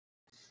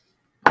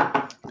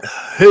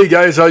Hey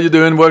guys, how you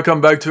doing? Welcome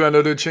back to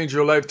another Change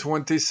Your Life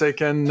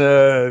 20-second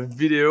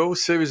video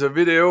series of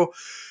video.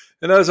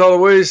 And as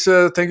always,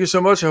 thank you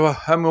so much.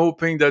 I'm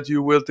hoping that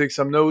you will take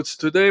some notes.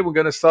 Today we're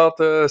going to start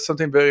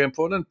something very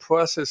important: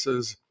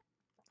 processes.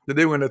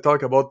 Today we're going to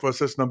talk about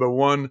process number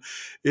one.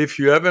 If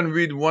you haven't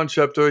read one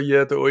chapter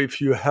yet, or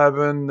if you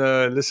haven't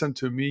listened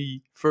to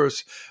me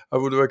first, I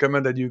would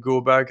recommend that you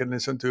go back and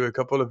listen to a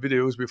couple of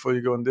videos before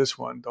you go on this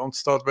one. Don't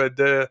start right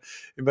there.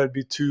 It might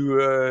be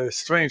too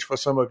strange for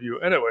some of you.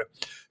 Anyway,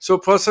 so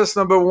process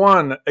number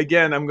one.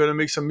 Again, I'm going to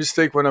make some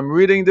mistake when I'm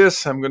reading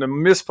this. I'm going to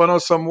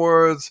mispronounce some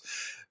words.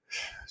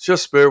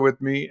 Just bear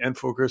with me and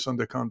focus on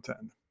the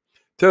content.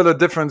 Tell a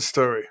different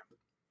story.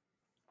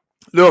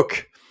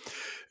 Look,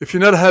 if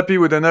you're not happy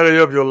with an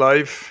area of your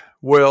life,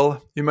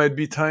 well, it might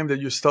be time that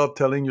you start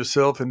telling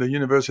yourself and the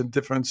universe a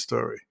different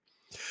story.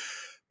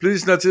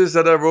 Please notice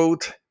that I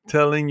wrote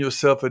telling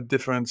yourself a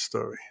different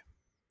story.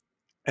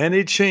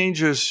 Any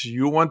changes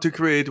you want to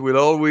create will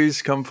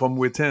always come from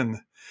within.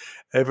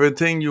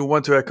 Everything you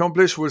want to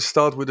accomplish will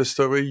start with a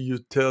story you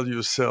tell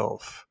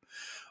yourself.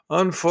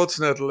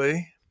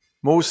 Unfortunately,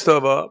 most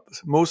of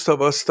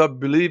us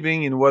stopped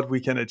believing in what we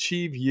can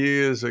achieve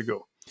years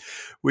ago.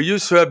 We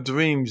used to have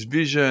dreams,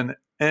 vision,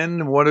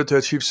 and wanted to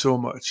achieve so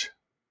much.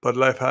 But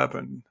life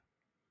happened.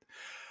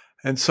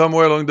 And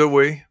somewhere along the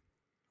way,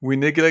 we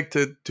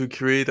neglected to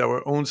create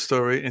our own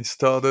story and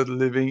started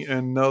living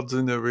an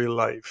ordinary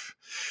life.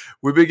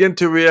 We began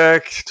to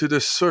react to the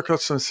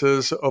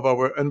circumstances of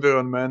our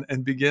environment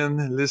and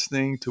began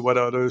listening to what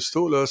others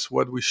told us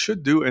what we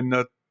should do and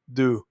not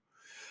do.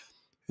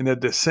 And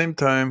at the same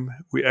time,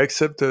 we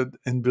accepted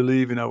and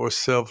believe in our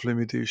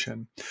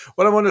self-limitation.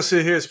 What I want to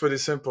say here is pretty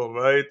simple,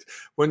 right?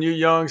 When you're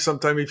young,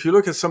 sometimes if you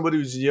look at somebody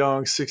who's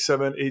young, 6,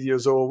 7, 8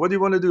 years old, what do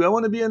you want to do? I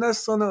want to be an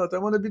astronaut. I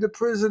want to be the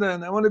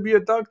president. I want to be a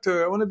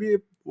doctor. I want to be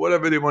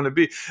whatever they want to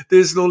be.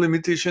 There's no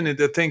limitation in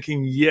their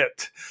thinking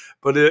yet.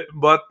 But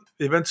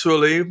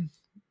eventually,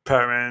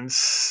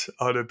 parents,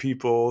 other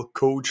people,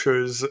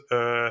 coaches,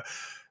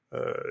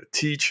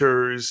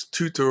 teachers,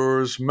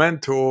 tutors,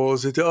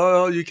 mentors.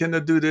 Oh, you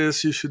cannot do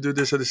this. You should do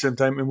this at the same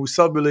time. And we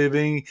start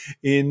believing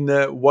in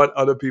what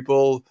other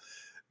people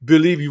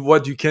believe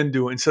what you can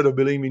do. Instead of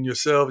believing in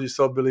yourself, you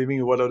start believing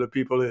in what other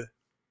people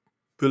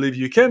believe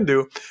you can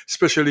do,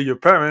 especially your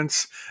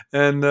parents.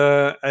 And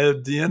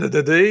at the end of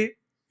the day,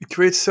 it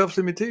creates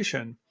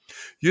self-limitation.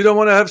 You don't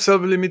want to have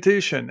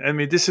self-limitation. I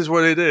mean, this is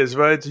what it is,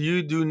 right?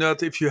 You do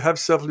not, if you have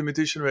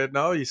self-limitation right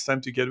now, it's time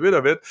to get rid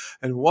of it.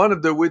 And one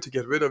of the way to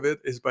get rid of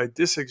it is by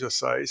this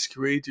exercise: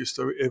 create your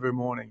story every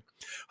morning.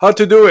 How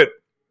to do it?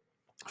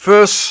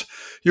 First,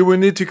 you will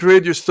need to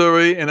create your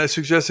story, and I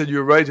suggest that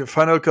you write your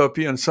final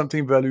copy on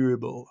something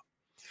valuable.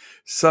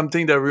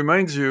 Something that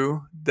reminds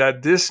you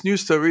that this new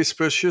story is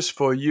precious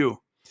for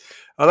you.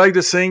 I like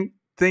the saying,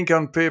 think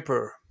on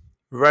paper.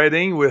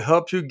 Writing will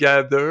help you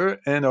gather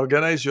and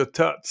organize your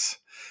thoughts,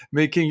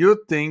 making you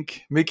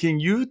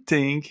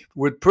think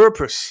with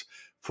purpose,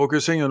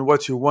 focusing on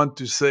what you want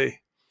to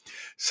say.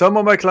 Some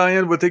of my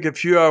clients will take a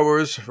few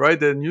hours, write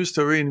their new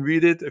story, and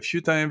read it a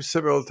few times,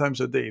 several times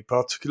a day,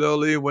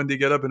 particularly when they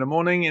get up in the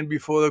morning and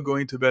before they're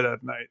going to bed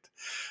at night.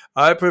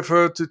 I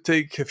prefer to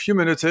take a few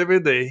minutes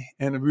every day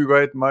and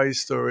rewrite my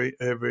story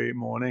every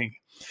morning.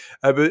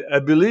 I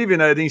believe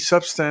in adding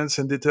substance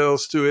and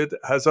details to it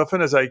as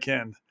often as I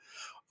can.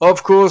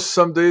 Of course,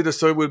 someday the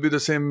story will be the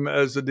same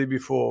as the day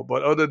before,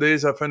 but other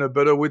days I find a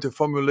better way to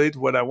formulate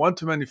what I want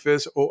to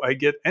manifest, or I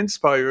get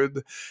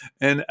inspired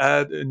and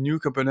add a new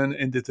component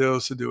and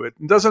details to do it.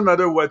 It doesn't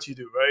matter what you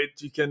do, right?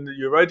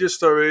 You write your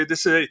story.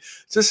 This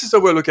is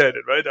the way I look at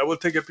it, right? I will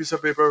take a piece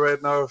of paper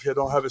right now if you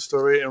don't have a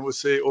story and will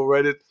say, oh,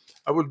 write it.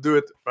 I will do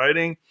it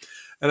writing.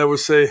 And I will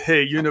say,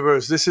 hey,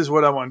 universe, this is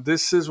what I want.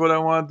 This is what I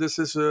want. This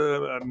is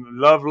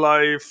love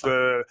life,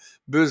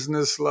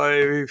 business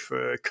life,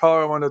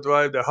 car I want to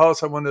drive, the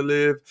house I want to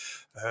live,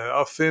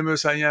 how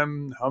famous I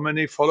am, how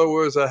many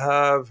followers I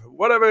have,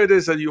 whatever it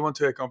is that you want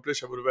to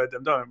accomplish, I will write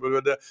them down. I will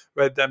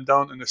write them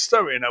down in a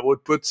story, and I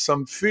would put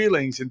some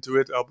feelings into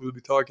it. I will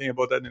be talking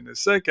about that in a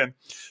second,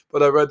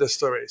 but I read the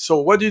story.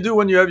 So what do you do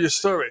when you have your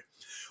story?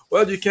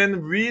 Well, you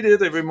can read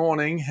it every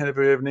morning and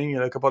every evening,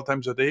 a couple of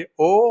times a day,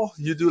 or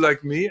you do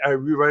like me, I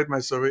rewrite my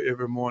story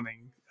every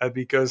morning.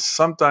 Because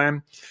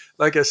sometimes,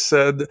 like I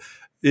said,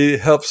 it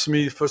helps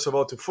me, first of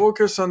all, to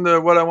focus on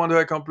what I want to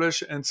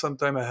accomplish, and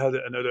sometimes I had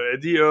another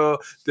idea,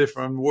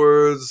 different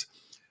words,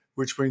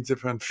 which brings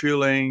different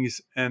feelings,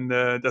 and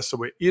that's the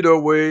way. Either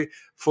way,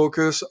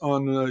 focus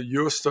on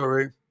your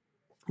story.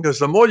 Because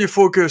the more you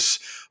focus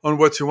on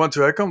what you want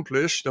to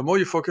accomplish, the more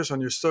you focus on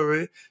your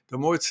story, the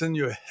more it's in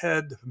your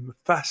head, the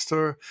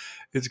faster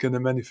it's going to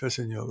manifest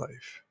in your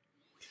life.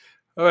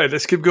 All right,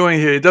 let's keep going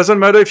here. It doesn't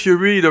matter if you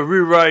read or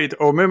rewrite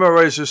or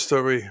memorize your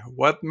story.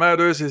 What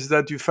matters is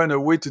that you find a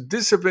way to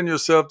discipline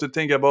yourself to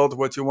think about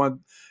what you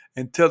want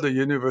and tell the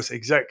universe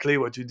exactly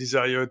what you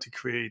desire to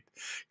create.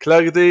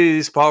 Clarity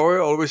is power.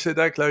 I always say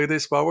that clarity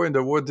is power, and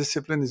the word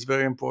discipline is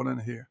very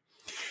important here.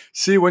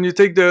 See, when you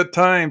take the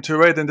time to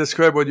write and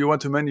describe what you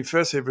want to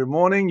manifest every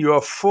morning, you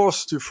are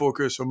forced to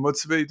focus or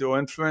motivate or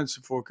influence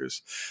to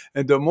focus.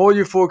 And the more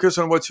you focus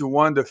on what you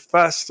want,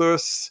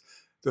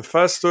 the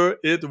faster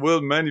it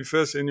will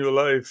manifest in your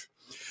life.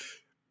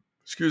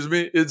 Excuse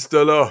me, it's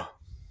the law.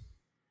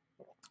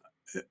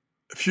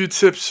 A few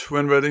tips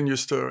when writing your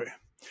story.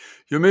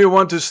 You may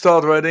want to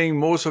start writing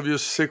most of your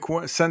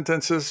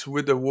sentences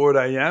with the word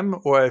I am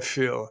or I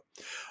feel.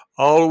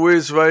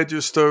 Always write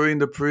your story in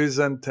the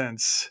present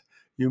tense.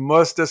 You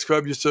must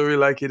describe your story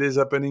like it is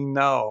happening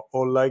now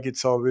or like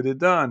it's already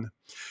done.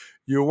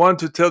 You want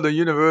to tell the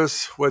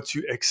universe what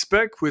you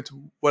expect with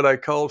what I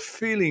call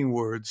feeling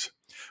words.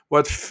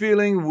 What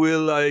feeling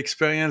will I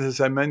experience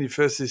as I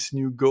manifest this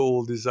new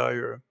goal,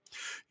 desire?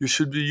 You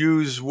should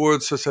use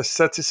words such as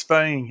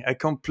satisfying,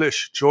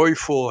 accomplished,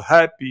 joyful,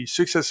 happy,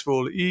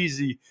 successful,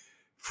 easy,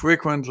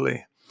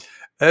 frequently.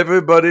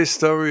 Everybody's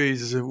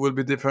stories will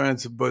be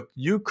different, but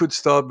you could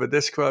start by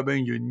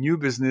describing your new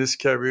business,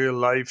 career,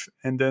 life,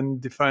 and then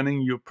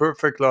defining your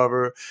perfect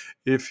lover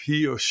if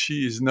he or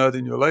she is not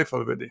in your life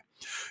already.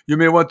 You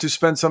may want to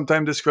spend some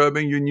time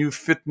describing your new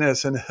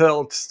fitness and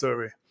health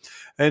story.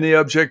 Any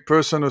object,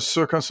 person, or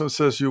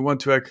circumstances you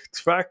want to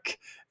attract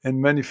and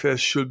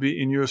manifest should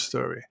be in your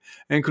story,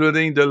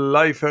 including the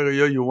life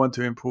area you want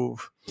to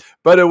improve.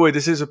 By the way,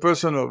 this is a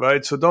personal,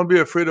 right? So don't be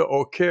afraid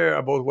or care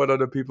about what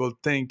other people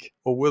think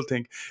or will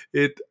think.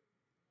 It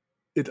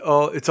it's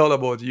all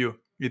about you.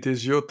 It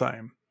is your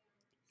time.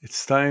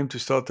 It's time to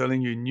start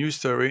telling your new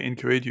story and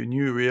create your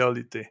new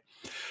reality.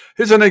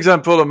 Here's an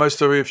example of my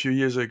story a few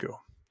years ago.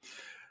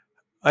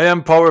 I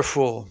am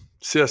powerful.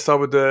 See, I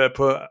start with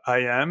the I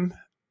am,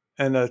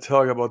 and I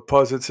talk about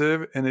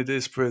positive, and it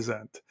is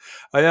present.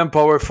 I am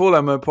powerful.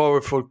 I'm a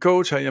powerful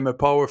coach. I am a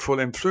powerful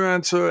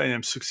influencer. I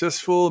am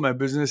successful. My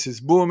business is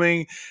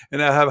booming,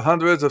 and I have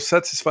hundreds of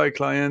satisfied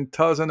clients,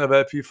 thousands of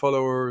happy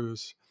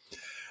followers.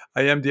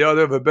 I am the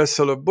author of a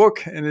bestseller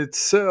book, and its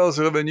sales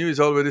revenue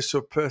is already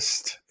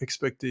surpassed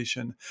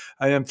expectation.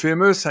 I am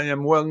famous. I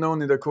am well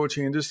known in the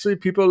coaching industry.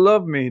 People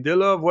love me. They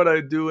love what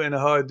I do and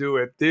how I do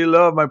it. They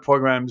love my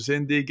programs,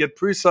 and they get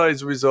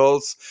precise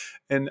results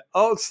and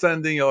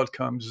outstanding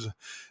outcomes.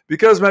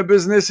 Because my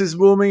business is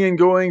booming and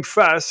growing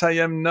fast, I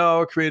am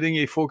now creating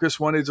a Focus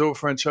 180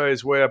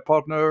 franchise where I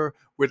partner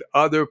with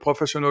other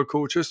professional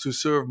coaches to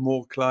serve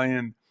more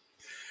clients.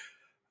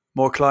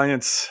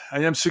 I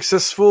am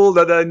successful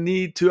that I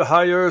need to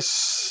hire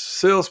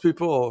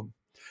salespeople.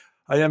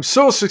 I am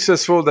so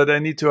successful that I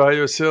need to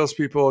hire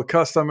salespeople,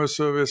 customer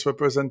service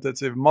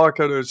representative,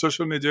 marketers,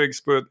 social media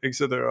expert,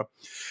 etc.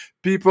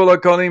 People are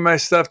calling my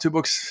staff to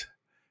book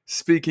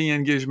speaking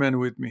engagement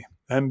with me.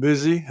 I'm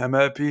busy, I'm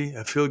happy,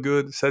 I feel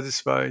good,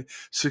 satisfied,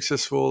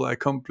 successful,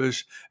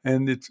 accomplished,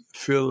 and it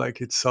feels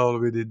like it's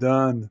already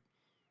done.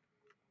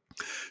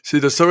 See,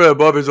 the story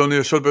above is only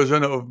a short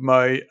version of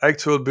my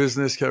actual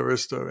business career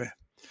story.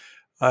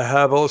 I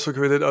have also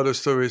created other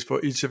stories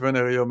for each different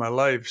area of my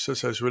life,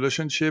 such as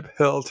relationship,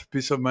 health,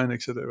 peace of mind,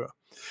 etc.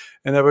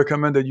 And I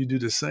recommend that you do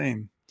the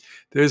same.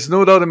 There is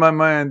no doubt in my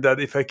mind that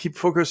if I keep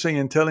focusing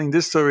and telling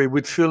this story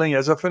with feeling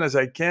as often as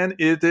I can,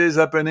 it is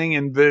happening,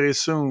 and very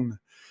soon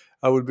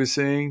I will be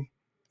saying,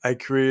 I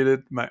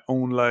created my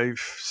own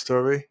life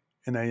story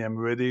and I am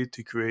ready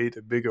to create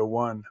a bigger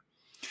one.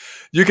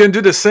 You can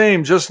do the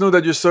same. Just know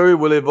that your story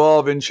will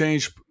evolve and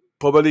change,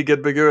 probably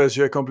get bigger as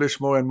you accomplish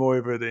more and more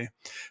every day.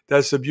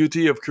 That's the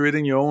beauty of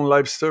creating your own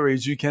life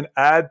stories. You can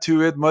add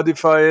to it,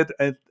 modify it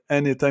at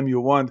any time you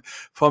want.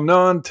 From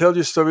now on, tell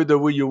your story the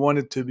way you want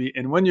it to be.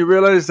 And when you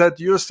realize that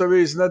your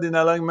story is not in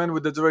alignment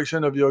with the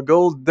direction of your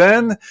goal,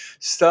 then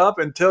stop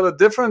and tell a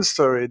different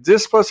story.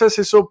 This process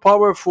is so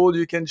powerful,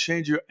 you can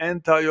change your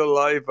entire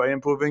life by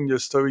improving your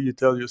story you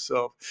tell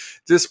yourself.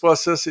 This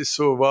process is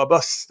so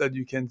robust that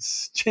you can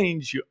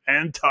change your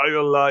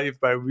entire life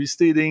by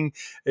restating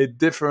a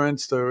different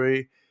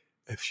story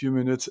a few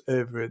minutes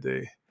every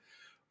day.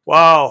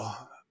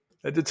 Wow.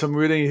 I did some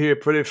reading here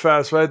pretty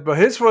fast, right? But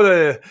here's what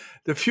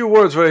the few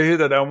words right here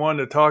that I want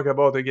to talk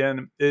about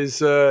again is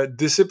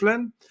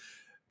discipline.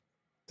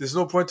 There's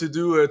no point to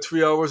do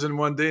 3 hours in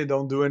one day and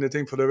don't do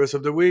anything for the rest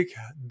of the week.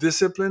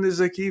 Discipline is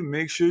the key.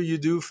 Make sure you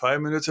do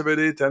 5 minutes every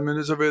day, 10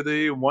 minutes every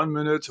day, 1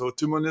 minute or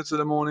 2 minutes in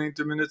the morning,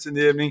 2 minutes in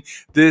the evening.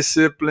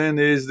 Discipline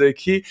is the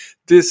key.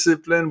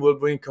 Discipline will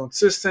bring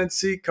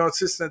consistency.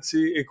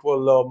 Consistency equal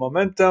law of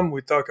momentum.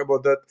 We talk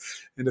about that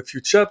in a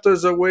few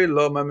chapters away.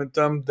 Law of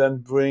momentum then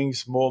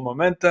brings more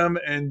momentum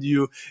and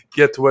you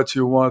get what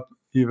you want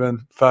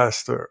even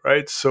faster,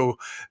 right? So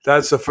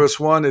that's the first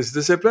one is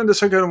discipline. The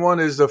second one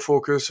is the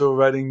focus of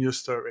writing your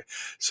story.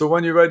 So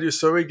when you write your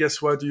story,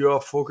 guess what? You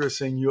are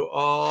focusing. You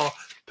are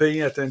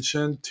paying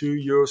attention to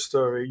your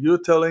story. You're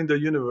telling the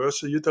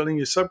universe, you're telling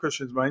your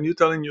subconscious mind, you're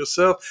telling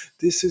yourself,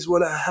 this is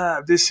what I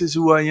have. This is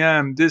who I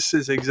am. This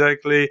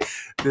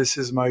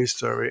is my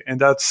story. And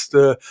that's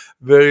the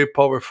very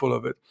powerful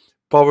of it.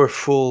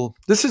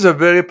 This is a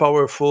very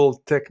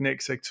powerful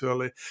technique,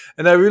 actually.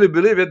 And I really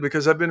believe it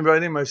because I've been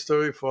writing my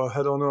story for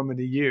I don't know how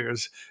many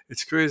years.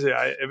 It's crazy.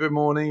 Every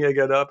morning I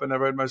get up and I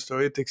write my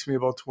story. It takes me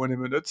about 20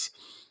 minutes.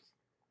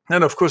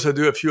 And of course, I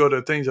do a few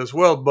other things as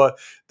well, but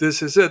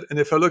this is it. And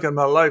if I look at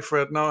my life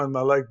right now and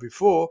my life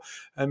before,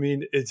 I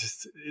mean,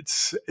 it's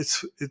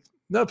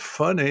not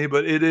funny,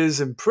 but it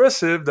is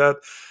impressive that,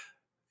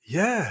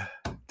 yeah,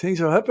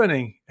 things are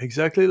happening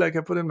exactly like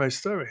I put in my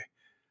story.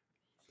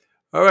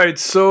 All right.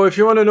 So if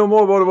you want to know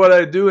more about what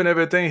I do and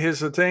everything, here's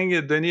the thing.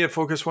 Denny at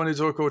Focus One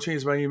is our coaching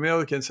is my email.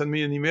 You can send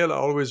me an email. I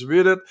always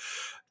read it.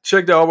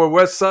 Check our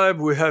website.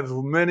 We have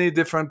many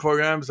different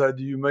programs that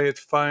you may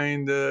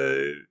find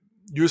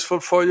useful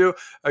for you.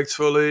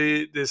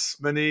 Actually, there's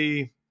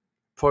many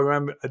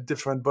program at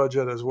different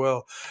budget as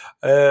well.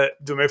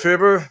 Do me a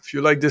favor, if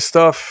you like this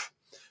stuff,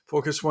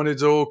 Focus One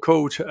is our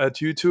coach at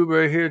YouTube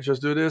right here.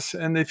 Just do this.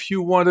 And if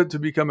you wanted to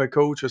become a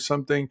coach or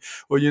something,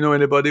 or you know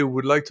anybody who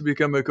would like to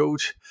become a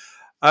coach,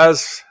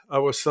 as I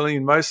was telling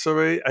in my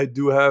story, I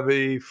do have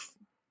a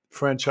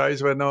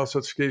franchise right now,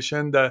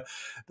 certification that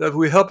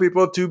we help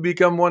people to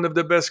become one of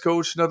the best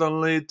coach, not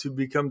only to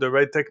become the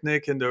right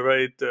technique and the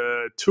right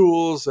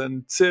tools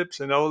and tips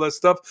and all that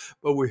stuff,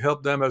 but we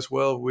help them as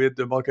well with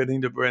the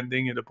marketing, the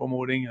branding, and the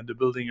promoting and the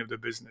building of the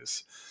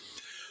business.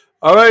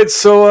 All right,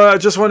 so I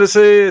just want to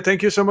say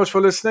thank you so much for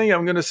listening.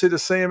 I'm going to say the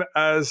same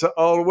as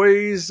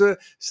always.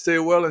 Stay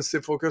well and stay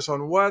focused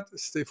on what?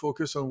 Stay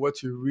focused on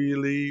what you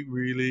really,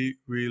 really,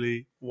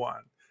 really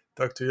want.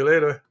 Talk to you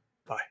later.